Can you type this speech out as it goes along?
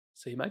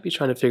So you might be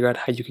trying to figure out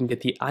how you can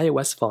get the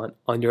iOS font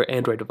on your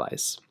Android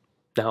device.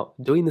 Now,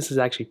 doing this is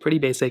actually pretty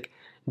basic.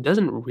 It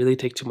doesn't really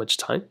take too much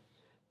time,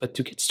 but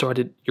to get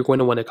started, you're going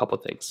to want a couple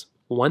things.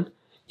 One,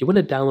 you want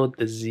to download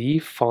the Z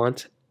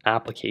Font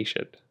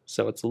application.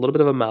 So it's a little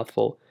bit of a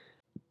mouthful.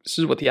 This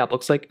is what the app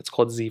looks like. It's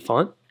called Z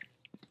Font.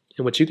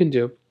 And what you can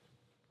do,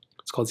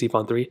 it's called Z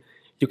Font 3,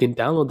 you can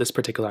download this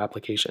particular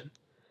application.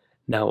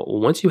 Now,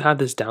 once you have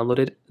this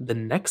downloaded, the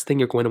next thing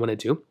you're going to want to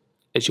do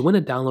is you want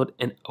to download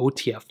an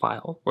OTF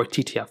file or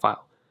TTF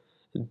file.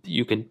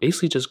 You can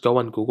basically just go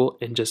on Google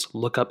and just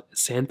look up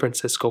San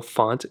Francisco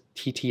font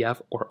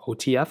TTF or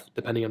OTF,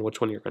 depending on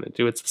which one you're going to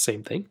do. It's the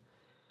same thing.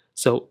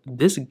 So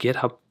this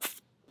GitHub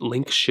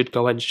link should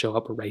go ahead and show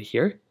up right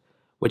here.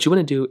 What you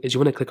want to do is you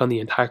want to click on the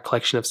entire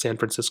collection of San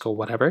Francisco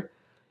whatever,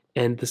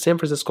 and the San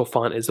Francisco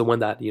font is the one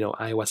that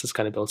iOS is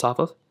kind of built off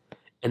of.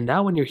 And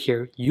now when you're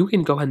here, you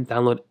can go ahead and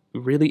download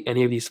really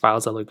any of these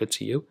files that look good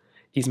to you.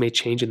 These may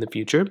change in the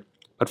future,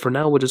 but for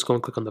now we'll just go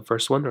and click on the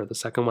first one or the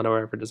second one, or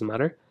whatever, it doesn't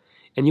matter.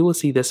 And you will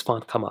see this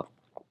font come up.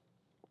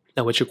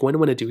 Now what you're going to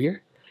want to do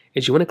here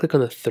is you want to click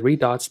on the three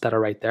dots that are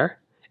right there,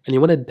 and you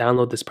want to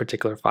download this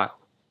particular file.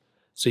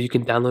 So you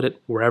can download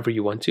it wherever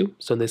you want to.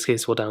 So in this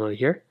case, we'll download it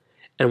here.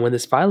 And when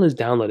this file is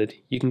downloaded,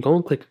 you can go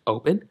and click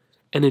open,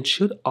 and it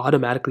should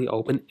automatically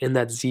open in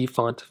that Z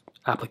Font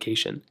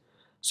application.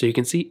 So you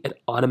can see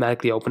it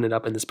automatically opened it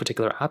up in this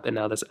particular app, and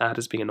now this ad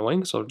is being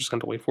annoying, so I'm just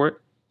going to wait for it.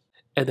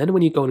 And then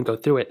when you go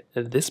through it,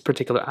 this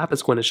particular app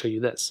is going to show you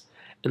this.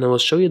 And it will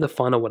show you the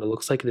font of what it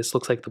looks like. This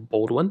looks like the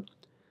bold one.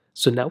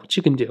 So now what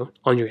you can do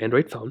on your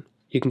Android phone,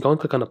 you can go and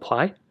click on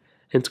apply,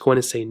 and it's going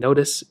to say,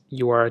 notice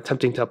you are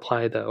attempting to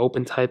apply the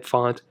open type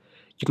font.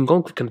 You can go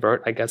and click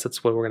convert. I guess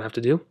that's what we're going to have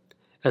to do.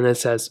 And then it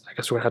says, I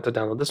guess we're going to have to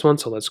download this one.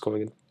 So let's go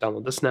and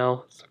download this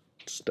now.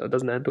 So it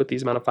doesn't end with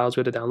these amount of files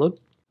we have to download.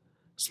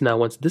 So now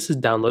once this is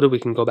downloaded, we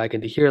can go back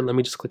into here. Let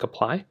me just click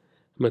apply.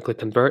 I'm going to click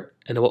convert,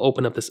 and it will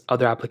open up this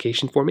other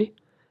application for me.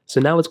 So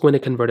now it's going to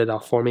convert it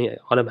off for me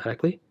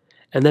automatically.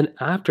 And then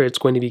after, it's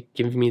going to be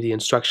giving me the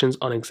instructions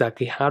on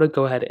exactly how to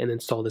go ahead and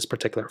install this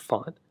particular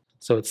font.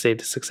 So it's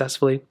saved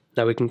successfully.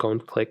 Now we can go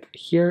and click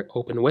here,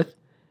 open with,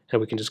 and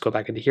we can just go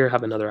back into here,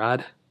 have another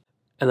ad.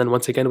 And then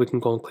once again, we can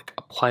go and click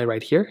apply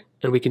right here,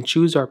 and we can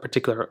choose our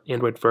particular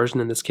Android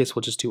version. In this case,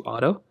 we'll just do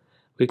auto.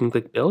 We can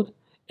click build,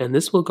 and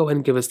this will go ahead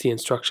and give us the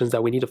instructions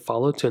that we need to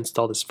follow to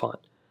install this font.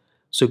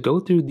 So go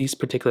through these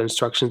particular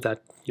instructions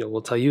that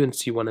will tell you, and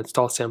so you want to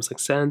install Samsung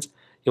Sans.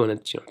 You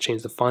want to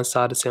change the font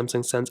style to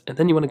Samsung Sans, and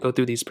then you want to go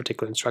through these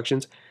particular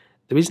instructions.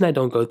 The reason I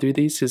don't go through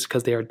these is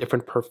because they are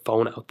different per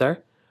phone out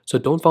there. So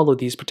don't follow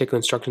these particular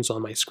instructions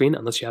on my screen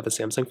unless you have a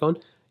Samsung phone.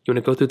 You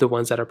want to go through the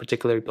ones that are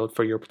particularly built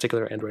for your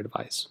particular Android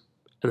device.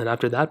 And then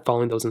after that,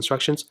 following those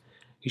instructions,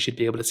 you should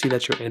be able to see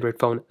that your Android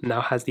phone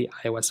now has the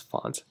iOS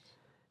font.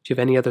 If you have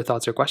any other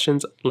thoughts or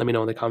questions, let me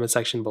know in the comment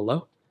section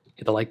below.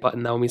 Hit the like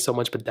button, that would mean so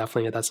much, but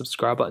definitely hit that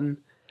subscribe button.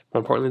 More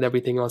importantly than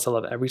everything else, I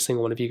love every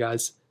single one of you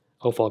guys.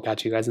 Hopefully I'll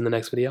catch you guys in the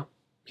next video.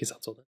 Peace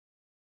out till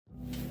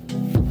then.